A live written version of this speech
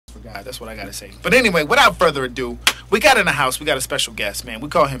God. That's what I gotta say. But anyway, without further ado, we got in the house. We got a special guest, man. We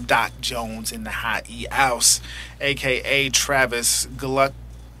call him Doc Jones in the Hot E House, aka Travis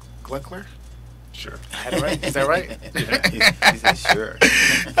Gluckler. Sure. Had it right? Is that right? He said sure.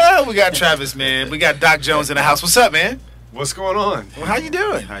 Oh, we got Travis, man. We got Doc Jones in the house. What's up, man? What's going on? Well, how you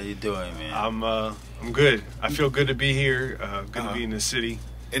doing? How you doing, man? I'm good. I feel good to be here. Good to be in the city.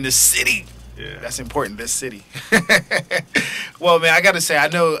 In the city. Yeah. That's important, this city. Well, man, I got to say, I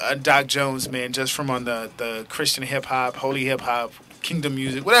know Doc Jones, man, just from on the Christian hip-hop, holy hip-hop, kingdom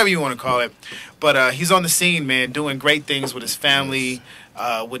music, whatever you want to call it. But he's on the scene, man, doing great things with his family,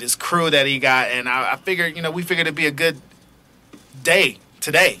 with his crew that he got. And I figured, we figured it'd be a good day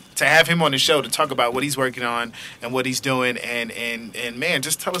today to have him on the show to talk about what he's working on and what he's doing. And man,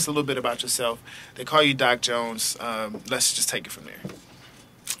 just tell us a little bit about yourself. They call you Doc Jones. Let's just take it from there.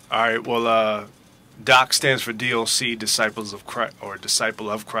 All right. Well, DOC stands for DLC, Disciples of Christ, or Disciple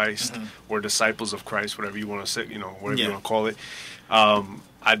of Christ, or Disciples of Christ, whatever you want to say, whatever you want to call it.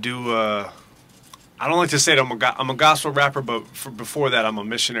 I do. I don't like to say that I'm a gospel rapper, but before that, I'm a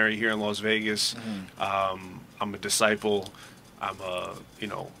missionary here in Las Vegas. I'm a disciple. I'm a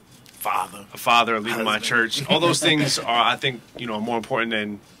father, leading my church. All those things are, I think, more important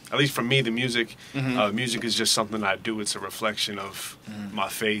than. At least for me, the music, music is just something I do. It's a reflection of my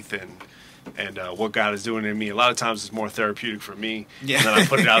faith and what God is doing in me. A lot of times it's more therapeutic for me. Yeah. And then I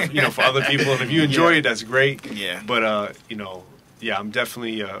put it out, for other people. And if you enjoy it, that's great. Yeah. But, I'm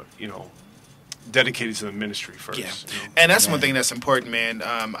definitely, dedicated to the ministry first. Yeah. And that's one thing that's important, man.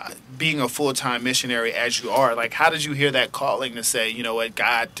 Being a full-time missionary as you are, like, how did you hear that calling to say, you know what,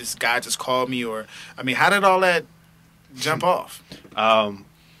 God just called me? Or, how did all that jump off?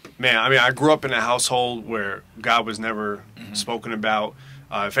 Man, I grew up in a household where God was never spoken about.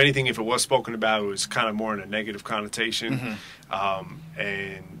 If anything, if it was spoken about, it was kind of more in a negative connotation.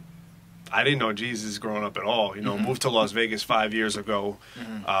 And I didn't know Jesus growing up at all. Moved to Las Vegas 5 years ago.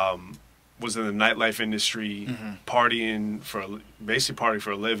 Was in the nightlife industry, partying for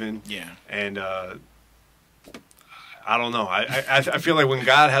a living. Yeah. And I don't know. I feel like when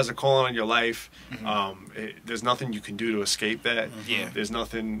God has a call on your life, there's nothing you can do to escape that. Yeah. There's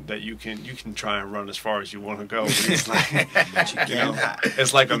nothing that you can try and run as far as you want to go. But it's like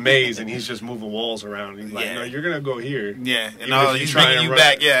it's like a maze, and he's just moving walls around. And he's like, no, you're gonna go here. Yeah, and he's bringing you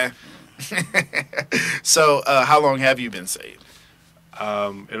back. Yeah. So, how long have you been saved?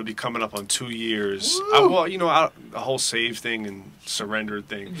 It'll be coming up on 2 years. The whole save thing and surrender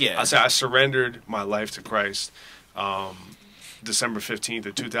thing. Yeah. I surrendered my life to Christ. December 15th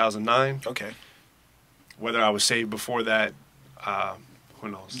of 2009. Okay. Whether I was saved before that, who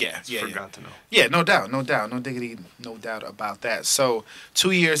knows? Forgot to know. Yeah, no doubt, no diggity, no doubt about that. So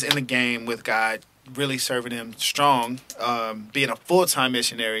 2 years in the game with God, really serving Him strong, being a full-time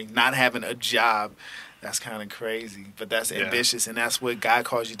missionary, not having a job. That's kind of crazy, but that's ambitious, and that's what God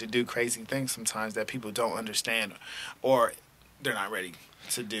calls you to do, crazy things sometimes that people don't understand or they're not ready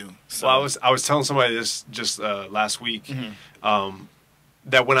to do. So. Well, I was telling somebody this just last week,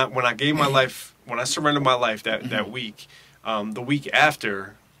 that when I gave my life, when I surrendered my life that week, the week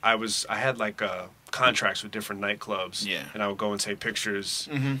after I had like contracts with different nightclubs, and I would go and take pictures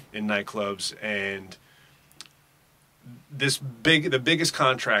in nightclubs, and the biggest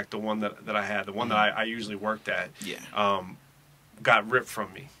contract, the one that I had, the one that I usually worked at, got ripped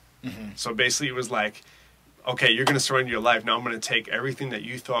from me. So basically it was like, okay, you're going to surrender your life. Now I'm going to take everything that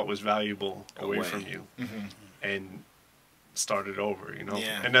you thought was valuable away from you and start it over,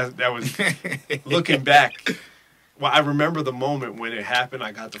 Yeah. And that was, looking back, well, I remember the moment when it happened.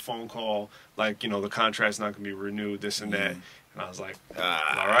 I got the phone call, like, the contract's not going to be renewed, this and that. And I was like,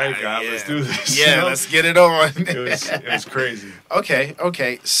 all right, God, let's do this. Yeah, let's get it on. It was crazy.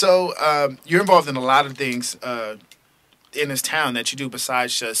 Okay. So you're involved in a lot of things in this town that you do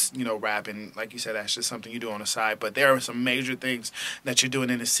besides just, rapping. Like you said, that's just something you do on the side. But there are some major things that you're doing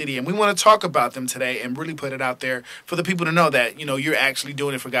in the city. And we want to talk about them today and really put it out there for the people to know that, you're actually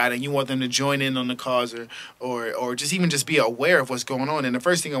doing it for God and you want them to join in on the cause or just even just be aware of what's going on. And the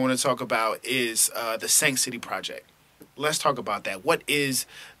first thing I want to talk about is the Saint City Project. Let's talk about that. What is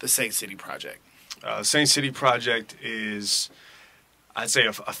the Saint City Project? Saint City Project is, I'd say,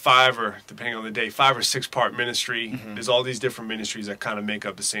 a 5 or, depending on the day, 5 or 6 part ministry. There's all these different ministries that kind of make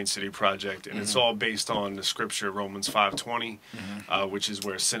up the Saint City Project, and it's all based on the scripture Romans 5:20, which is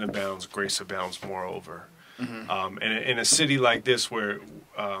where sin abounds, grace abounds moreover. And in a city like this where,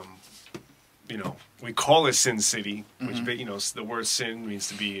 we call it Sin City, which, the word sin means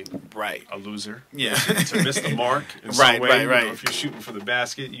to be a loser. Yeah. To miss the mark in some way. If you're shooting for the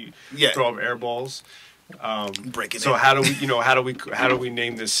basket, you throw up air balls. Break it So in. how do we, how do we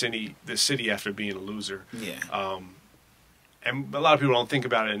name this city after being a loser? Yeah. And a lot of people don't think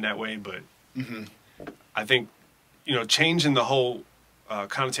about it in that way, but I think, changing the whole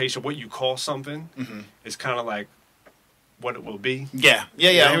connotation of what you call something is kind of like what it will be. Yeah. I know?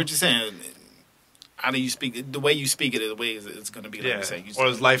 hear what you're saying. How do you speak it? The way you speak it is the way it's going to be. Like you say. Or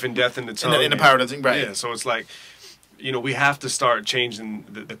there's life and death in the tongue. In the power of the tongue, right. Yeah, so it's like, we have to start changing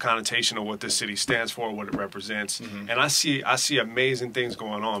the connotation of what this city stands for, what it represents. And I see amazing things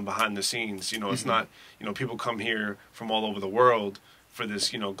going on behind the scenes. It's not, people come here from all over the world for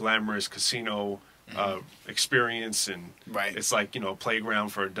this, glamorous casino experience, and it's like, a playground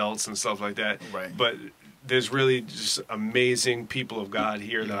for adults and stuff like that. Right. But there's really just amazing people of God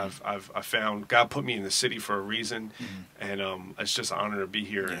here that I've found. God put me in the city for a reason, and it's just an honor to be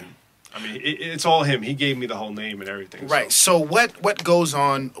here. And I mean, it's all Him. He gave me the whole name and everything. Right. So what goes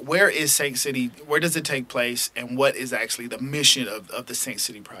on? Where is Saint City? Where does it take place? And what is actually the mission of the Saint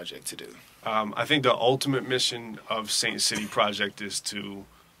City Project to do? I think the ultimate mission of Saint City Project is to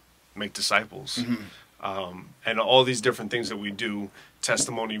make disciples. And all these different things that we do,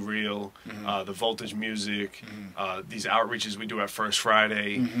 Testimony Reel, the Voltage Music, these outreaches we do at First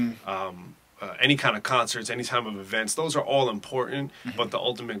Friday, any kind of concerts, any type of events, those are all important, but the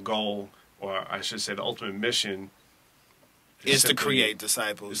ultimate goal, or I should say the ultimate mission, is to create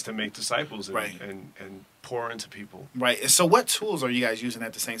disciples. Is to make disciples and, Right. and pour into people. Right. And so what tools are you guys using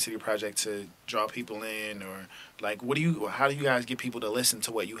at the Saint City Project to draw people in, or like how do you guys get people to listen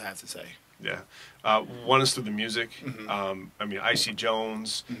to what you have to say? Yeah. One is through the music. I mean, Icy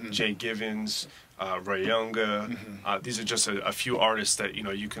Jones, Jay Givens, Ray Younga. These are just a few artists that,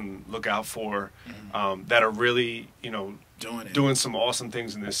 you can look out for that are really, doing some awesome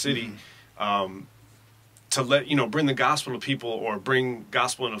things in this city. To let, bring the gospel to people, or bring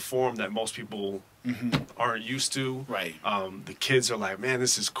gospel in a form that most people aren't used to. Right. The kids are like, man,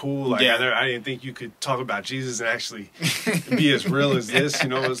 this is cool. Like, Yeah. I didn't think you could talk about Jesus and actually be as real as this.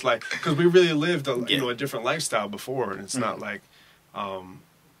 It's like, because we really lived a different lifestyle before, and it's not like,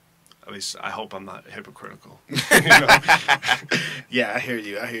 at least I hope I'm not hypocritical. Yeah, I hear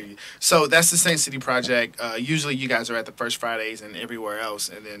you. So that's the Saint City Project. Usually you guys are at the First Fridays and everywhere else,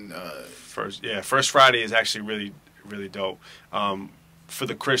 and then First Friday is actually really, really dope. For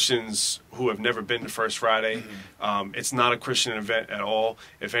the Christians who have never been to First Friday, it's not a Christian event at all.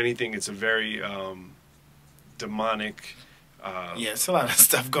 If anything, it's a very demonic. It's a lot of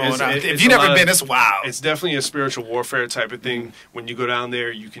stuff going on. If it's you've never been, it's wild. It's definitely a spiritual warfare type of thing. When you go down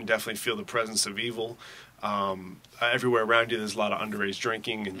there, you can definitely feel the presence of evil. Everywhere around you, there's a lot of underage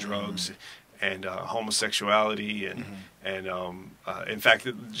drinking and drugs and homosexuality. And in fact,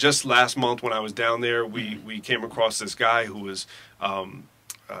 just last month when I was down there, we came across this guy who was...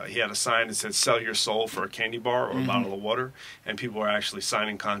 he had a sign that said, "Sell your soul for a candy bar or a bottle of water," and people are actually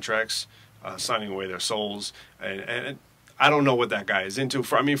signing contracts, signing away their souls. And I don't know what that guy is into.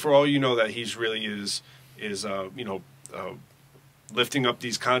 For all you know, that he's really is lifting up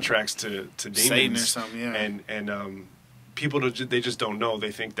these contracts to demons, Satan or something. Yeah. And people they just don't know.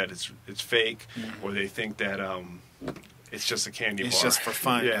 They think that it's fake, or they think that it's just a candy bar. It's just for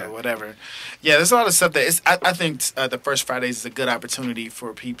fun or whatever. Yeah, there's a lot of stuff that I think the First Fridays is a good opportunity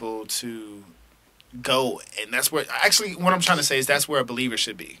for people to go, and that's where actually what I'm trying to say is that's where a believer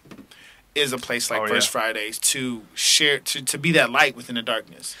should be. Is a place like First Fridays to share, to be that light within the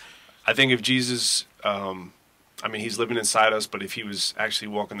darkness. I think if Jesus, he's living inside us, but if he was actually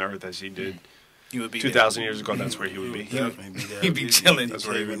walking the earth as he did, he would be 2,000 years ago, that's where he would be. He'd be chilling. That's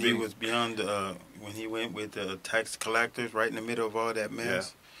where he would be. He was beyond, when he went with the tax collectors right in the middle of all that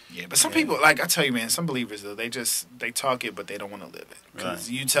mess. Yeah, but some people, like I tell you, man, some believers though, they talk it, but they don't want to live it.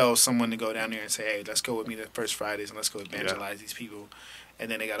 Because you tell someone to go down there and say, "Hey, let's go with me to First Fridays and let's go evangelize these people,"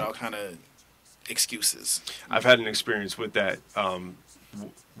 and then they got all kind of excuses. I've had an experience with that.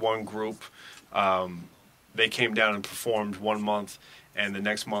 One group, they came down and performed 1 month, and the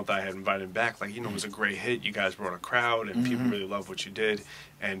next month I had invited them back. Like, it was a great hit. You guys brought a crowd, and people really loved what you did.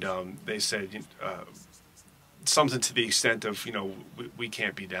 And they said something to the extent of, we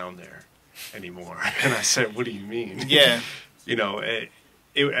can't be down there anymore. And I said, what do you mean? Yeah.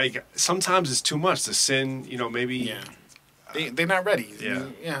 Sometimes it's too much. The sin, maybe... Yeah. They're not ready.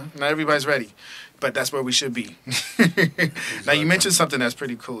 Yeah. Not everybody's ready. But that's where we should be. Exactly. Now, you mentioned something that's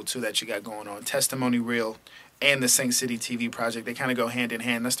pretty cool, too, that you got going on. Testimony Reel and the Saint City TV project, they kind of go hand in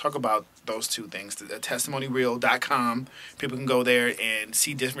hand. Let's talk about those two things. TestimonyReel.com. People can go there and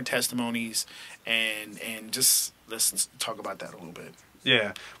see different testimonies, and just let's talk about that a little bit.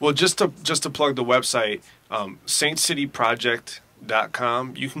 Yeah. Well, just to plug the website, Saint City Project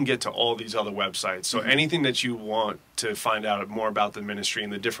disciplesofchrist.com, you can get to all these other websites. So anything that you want to find out more about the ministry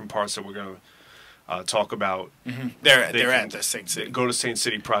and the different parts that we're going to talk about, they're at the Saint City. Go to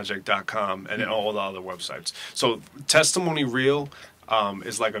saintcityproject.com and then all the other websites. So Testimony Reel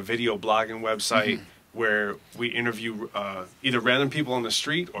is like a video blogging website where we interview either random people on the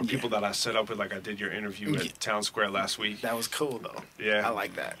street or people that I set up with, like I did your interview at Town Square last week. That was cool, though. Yeah. I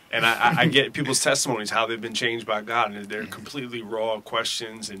like that. And I get people's testimonies, how they've been changed by God, and they're completely raw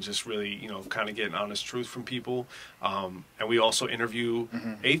questions and just really, you know, kind of getting honest truth from people. And we also interview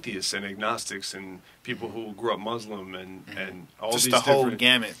atheists and agnostics and people who grew up Muslim and all just these the whole different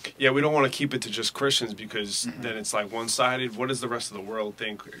gamut. Yeah, we don't want to keep it to just Christians because then it's like one-sided. What does the rest of the world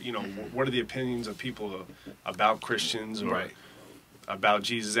think? You know, what are the opinions of people about Christians or about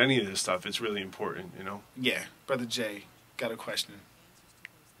Jesus? Any of this stuff, it's really important, you know? Yeah. Brother Jay, got a question.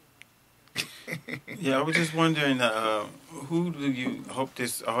 Yeah, I was just wondering, who do you hope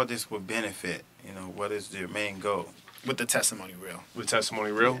all this will benefit? You know, what is their main goal? With the Testimony Reel. With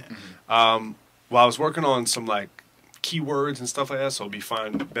Testimony Reel? Well, I was working on some, like, keywords and stuff like that, so it'll be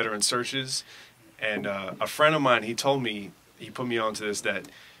find better in searches. And a friend of mine, he told me, he put me onto this, that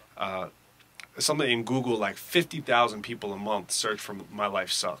something in Google, like 50,000 people a month search for "My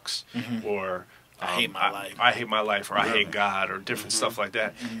Life Sucks" or I hate my life. I hate my life, or I hate God, or different stuff like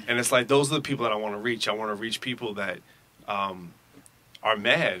that. And it's like, those are the people that I want to reach. I want to reach people that are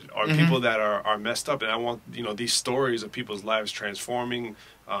mad, or people that are messed up. And I want, you know, these stories of people's lives transforming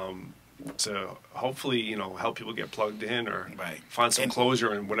to hopefully, you know, help people get plugged in or find some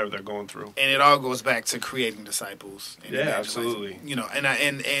closure in whatever they're going through. And it all goes back to creating disciples. And absolutely. You know,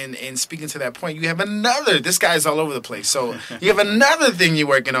 and speaking to that point, you have another, this guy's all over the place. So you have another thing you're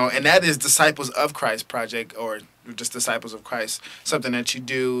working on, and that is Disciples of Christ Project, or just Disciples of Christ, something that you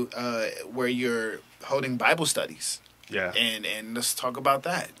do where you're holding Bible studies. Yeah. And let's talk about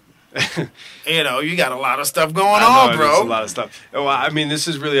that. You know, you got a lot of stuff going on, bro. There's a lot of stuff. Well, I mean, this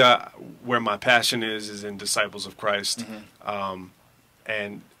is really where my passion is in Disciples of Christ.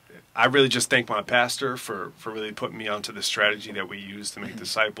 And I really just thank my pastor for really putting me onto the strategy that we use to make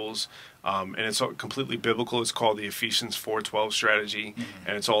disciples. And it's completely biblical. It's called the Ephesians 4:12 strategy.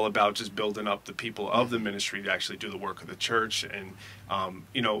 And it's all about just building up the people of the ministry to actually do the work of the church. And,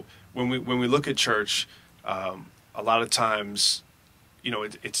 you know, when we look at church, a lot of times, you know,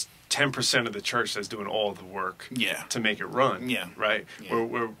 it's 10% of the church that's doing all the work to make it run, right?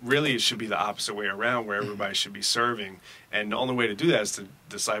 Where really it should be the opposite way around, where everybody should be serving. And the only way to do that is to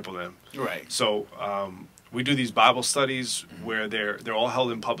disciple them. Right. So we do these Bible studies where they're all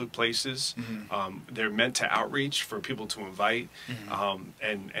held in public places. They're meant to outreach for people to invite.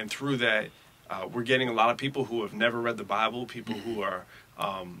 And through that, we're getting a lot of people who have never read the Bible, people who are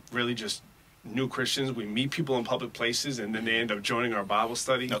really just new Christians. We meet people in public places, and then they end up joining our Bible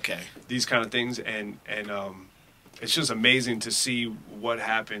study. Okay. These kind of things, and it's just amazing to see what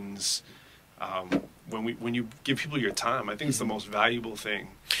happens when you give people your time. I think it's the most valuable thing.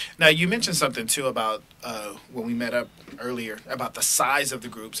 Now, you mentioned something too about when we met up earlier about the size of the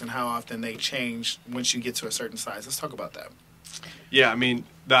groups and how often they change once you get to a certain size. Let's talk about that. Yeah, I mean,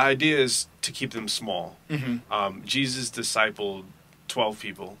 the idea is to keep them small. Jesus discipled 12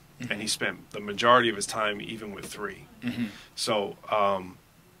 people. And he spent the majority of his time even with 3. So, I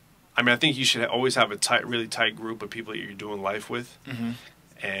mean, I think you should always have a really tight group of people that you're doing life with.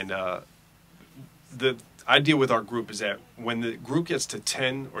 And the idea with our group is that when the group gets to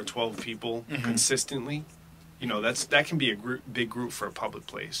 10 or 12 people consistently, you know, that can be a big group for a public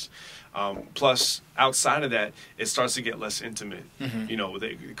place. Plus, outside of that, it starts to get less intimate. You know,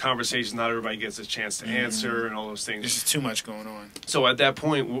 the conversations, not everybody gets a chance to answer and all those things. There's just too much going on. So at that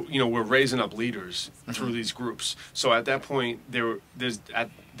point, you know, we're raising up leaders through these groups. So at that point, there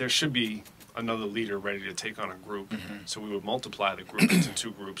should be another leader ready to take on a group. So we would multiply the group into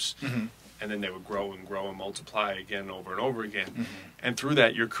 2 groups. And then they would grow and multiply again over and over again. And through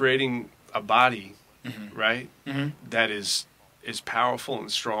that, you're creating a body, right? That is powerful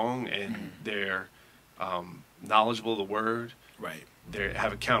and strong, and they're knowledgeable of the word. Right. They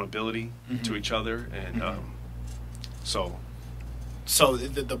have accountability to each other, and so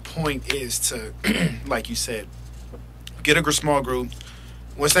the point is to, like you said, get a small group.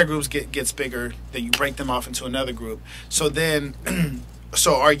 Once that group gets bigger, then you break them off into another group. So then,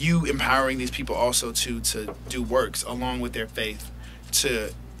 so are you empowering these people also to do works along with their faith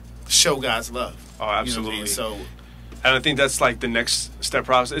to show God's love? Oh, absolutely. You know what I mean? And I think that's like the next step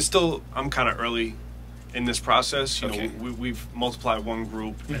process. It's still, I'm kind of early in this process. You know, we've multiplied one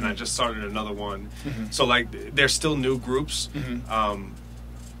group, and I just started another one.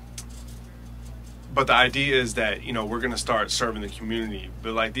 But the idea is that, you know, we're going to start serving the community.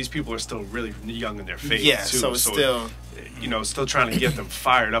 But, like, these people are still really young in their faith, yeah, too. so it's still... You know, still trying to get them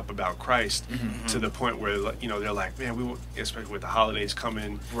fired up about Christ to the point where, you know, they're like, man, we, especially with the holidays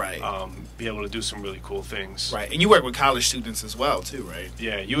coming, right, be able to do some really cool things. Right, and you work with college students as well, too, right?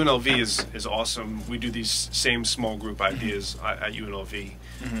 Yeah, UNLV is awesome. We do these same small group ideas at UNLV,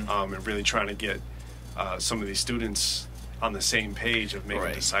 and really trying to get some of these students on the same page of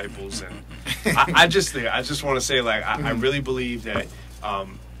making disciples. And I just want to say, like, I really believe that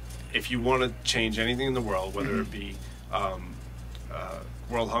if you want to change anything in the world, whether it be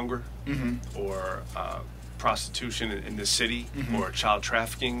world hunger or prostitution in the city or child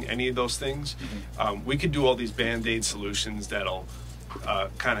trafficking, any of those things, we could do all these Band-Aid solutions that'll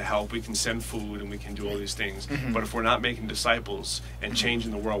kind of help. We can send food and we can do all these things, but if we're not making disciples and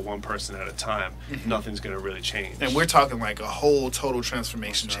changing the world one person at a time, nothing's going to really change. And we're talking like a whole total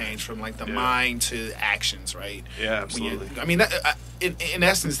transformation change from like the mind to actions, right? Yeah, absolutely. I mean, in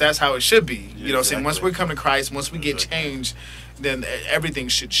essence, that's how it should be. You know, exactly. Saying once we come to Christ, once we get changed, then everything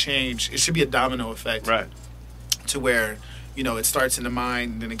should change. It should be a domino effect, right? To where, you know, it starts in the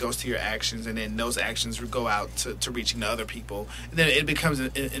mind, and then it goes to your actions, and then those actions go out to reaching the other people. And then it becomes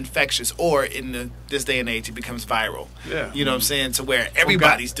infectious, or in this day and age, it becomes viral. Yeah. You know what I'm saying? To where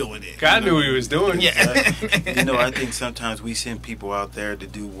everybody's doing it. God knew what he was doing. Yeah. You know, I think sometimes we send people out there to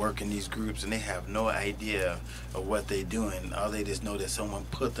do work in these groups, and they have no idea of what they're doing. All they just know that someone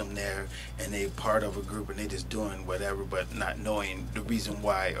put them there, and they're part of a group, and they just doing whatever, but not knowing the reason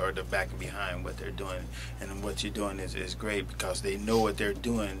why or the back and behind what they're doing. And what you're doing is great, because they know what they're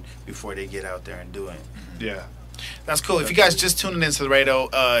doing before they get out there and do it. Yeah. That's cool. If you guys just tuning into the radio,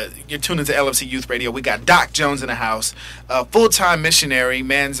 you're tuning into LFC Youth Radio. We got Doc Jones in the house, full-time missionary,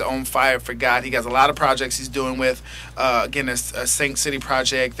 man's on fire for God. He got a lot of projects he's doing with, again, a Saint City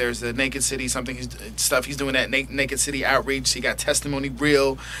project. There's the Naked City, stuff he's doing at Naked City Outreach. He got Testimony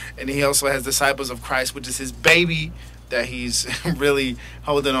Real, and he also has Disciples of Christ, which is his baby that he's really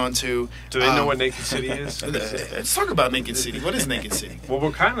holding on to. Do they know what Naked City is? Let's talk about Naked City. What is Naked City? Well,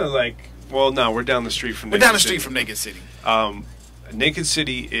 we're kind of like... Well, no, we're down the street from Naked City. We're down the street from Naked City. Naked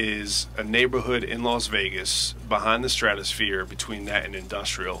City is a neighborhood in Las Vegas behind the Stratosphere, between that and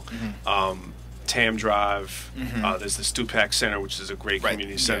Industrial. Tam Drive, there's the Stupak Center, which is a great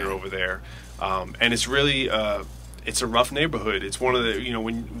community center over there. And it's really, it's a rough neighborhood. It's one of the, you know,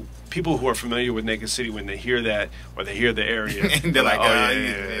 when people who are familiar with Naked City, when they hear that, or they hear the area, they're like, oh,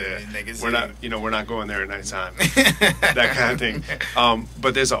 yeah. Naked City. We're not, you know, we're not going there at nighttime. That kind of thing.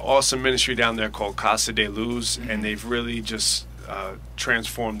 But there's an awesome ministry down there called Casa de Luz, and they've really just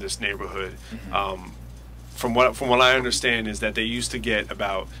transformed this neighborhood. From what I understand is that they used to get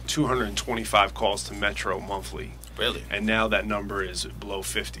about 225 calls to Metro monthly. Really? And now that number is below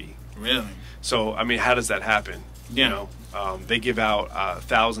 50. Really? So, I mean, how does that happen? Yeah. You know, they give out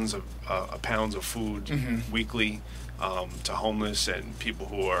thousands of pounds of food weekly to homeless and people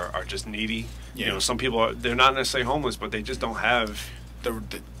who are just needy. Yeah. You know, some people they're not necessarily homeless, but they just don't have.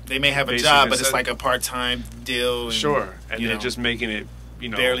 They may have a job, but it's like a part-time deal. And, sure, and they're just making it. You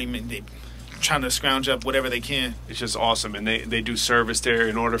know, barely. Trying to scrounge up whatever they can. It's just awesome, and they do service there.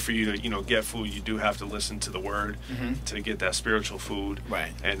 In order for you to get food, you do have to listen to the word to get that spiritual food.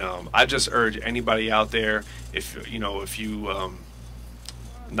 Right. And I just urge anybody out there, if you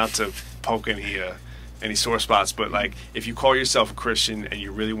not to poke any sore spots, but like if you call yourself a Christian and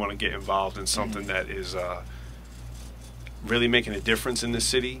you really want to get involved in something that is really making a difference in this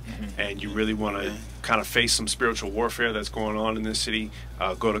city, and you really want to kind of face some spiritual warfare that's going on in this city,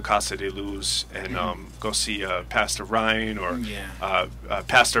 go to Casa de Luz and go see Pastor Ryan or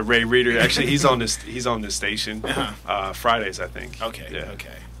Pastor Ray Reeder. Actually, he's on this station Fridays, I think. Okay. Yeah.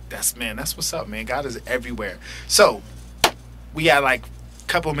 Okay. That's what's up, man. God is everywhere. So we got like a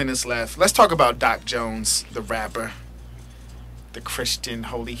couple minutes left. Let's talk about Doc Jones, the rapper, the Christian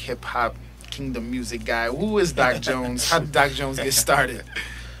holy hip hop kingdom music guy. Who is Doc Jones? How did Doc Jones get started?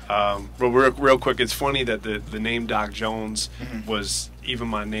 Well, real quick, it's funny that the name Doc Jones was even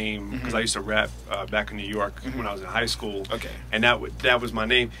my name, because I used to rap back in New York when I was in high school. Okay. And that was my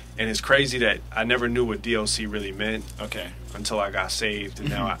name. And it's crazy that I never knew what DLC really meant. Okay. Until I got saved, and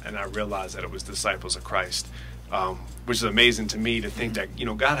now I realized that it was Disciples of Christ. Which is amazing to me to think that, you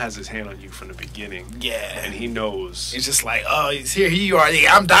know, God has his hand on you from the beginning. Yeah. And he knows. It's just like, oh, here you are.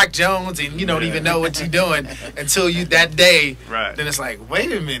 Yeah, I'm Doc Jones, and you don't even know what you're doing until that day. Right. Then it's like,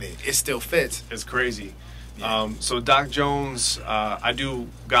 wait a minute, it still fits. It's crazy. Yeah. So Doc Jones, I do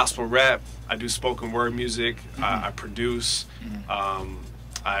gospel rap. I do spoken word music. I produce.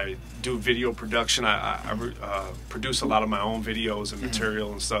 I do video production. I produce a lot of my own videos and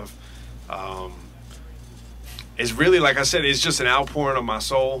material and stuff. it's really, like I said, it's just an outpouring of my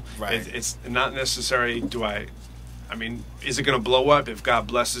soul. Right. It's not necessary. I mean, is it going to blow up if God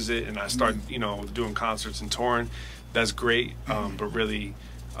blesses it and I start, you know, doing concerts and touring? That's great. But really,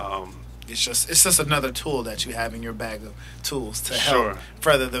 it's just another tool that you have in your bag of tools to help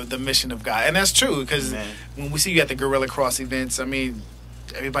further the mission of God. And that's true, because when we see you at the Gorilla Cross events, I mean,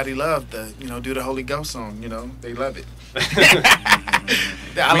 everybody loved the, you know, Do the Holy Ghost song. You know, they love it.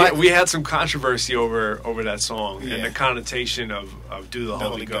 We had some controversy over that song and the connotation of Do the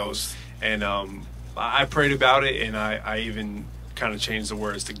Holy Ghost. And I prayed about it, and I even kind of changed the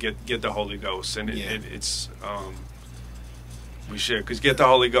words to get the Holy Ghost. And it's we should, because get the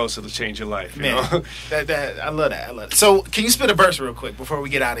Holy Ghost, it'll change your life. You know? I love that. I love it. So can you spit a verse real quick before we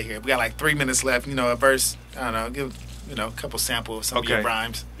get out of here? We got like 3 minutes left. You know, a verse. I don't know. Give a couple samples of some of your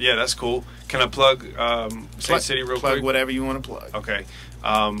rhymes. Yeah, that's cool. Can I plug Saint City real quick? Plug whatever you want to plug. Okay.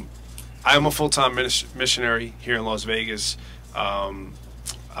 I am a full-time missionary here in Las Vegas. I'm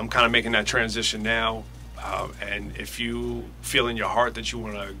kind of making that transition now. And if you feel in your heart that you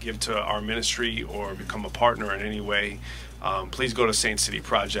want to give to our ministry or become a partner in any way, please go to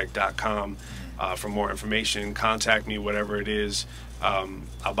saintcityproject.com for more information. Contact me, whatever it is.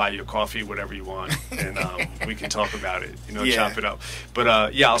 I'll buy you a coffee, whatever you want, and we can talk about it, you know, chop it up. But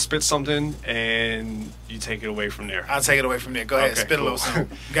I'll spit something, and you take it away from there. I'll take it away from there. Go ahead, spit a little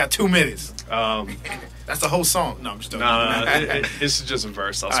something. You got 2 minutes. That's the whole song. No, I'm just joking. No, this is just a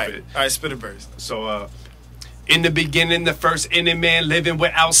verse. I'll spit. All right, spit a verse. So, in the beginning, the first inner man living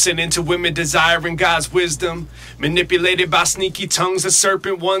without sin, into women desiring God's wisdom, manipulated by sneaky tongues of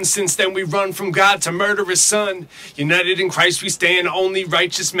serpent ones. Since then we run from God to murder his son. United in Christ we stand, only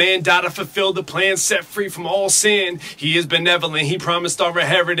righteous man died to fulfill the plan, set free from all sin. He is benevolent, he promised our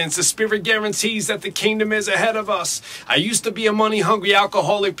inheritance. The Spirit guarantees that the kingdom is ahead of us. I used to be a money-hungry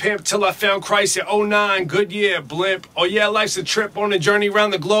alcoholic pimp till I found Christ at 09, good year, blimp. Oh yeah, life's a trip on a journey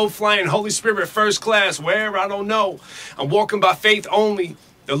around the globe, flying Holy Spirit first class, where I don't know. I'm walking by faith only.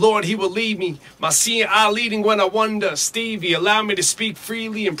 The Lord, he will lead me. My seeing eye leading when I wonder. Stevie, allow me to speak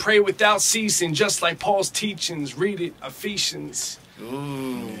freely and pray without ceasing, just like Paul's teachings. Read it, Ephesians.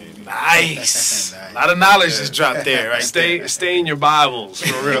 Ooh, nice. A lot of knowledge just dropped there, right? Stay in your Bibles,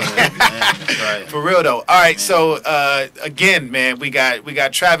 for real. Right. For real though. All right, so again, man, we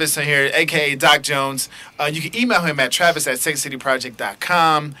got Travis in here, aka Doc Jones. You can email him at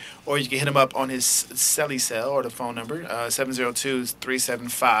travis@saintcityproject.com, or you can hit him up on his celly cell or the phone number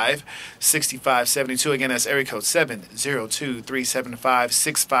 702-375-6572. Again, that's area code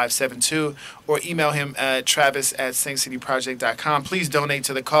 702-375-6572, or email him at travis@saintcityproject.com. Please donate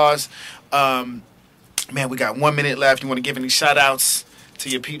to the cause. Man, we got 1 minute left. You want to give any shout outs to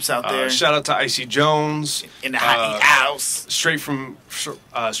your peeps out there? Shout out to Icy Jones in the hot house, straight from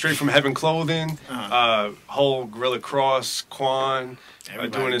Heaven Clothing, whole Gorilla Cross, Quan,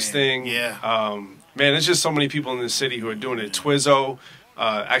 doing his thing. Yeah, man, there's just so many people in the city who are doing it. Twizzo,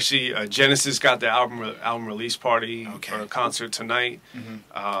 actually, Genesis got the album release party or a concert tonight.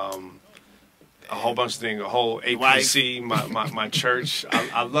 A whole bunch of things, a whole APC, my church.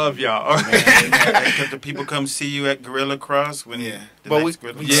 I love y'all. Could the people come see you at Gorilla Cross? When but we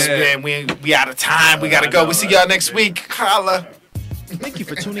out of time. We gotta go. We'll see y'all next week. Holla. Thank you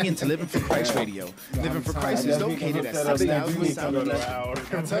for tuning in to Living for Christ Radio. Living for Christ is located at 6,000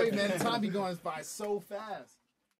 South. I tell you, man, time be going by so fast.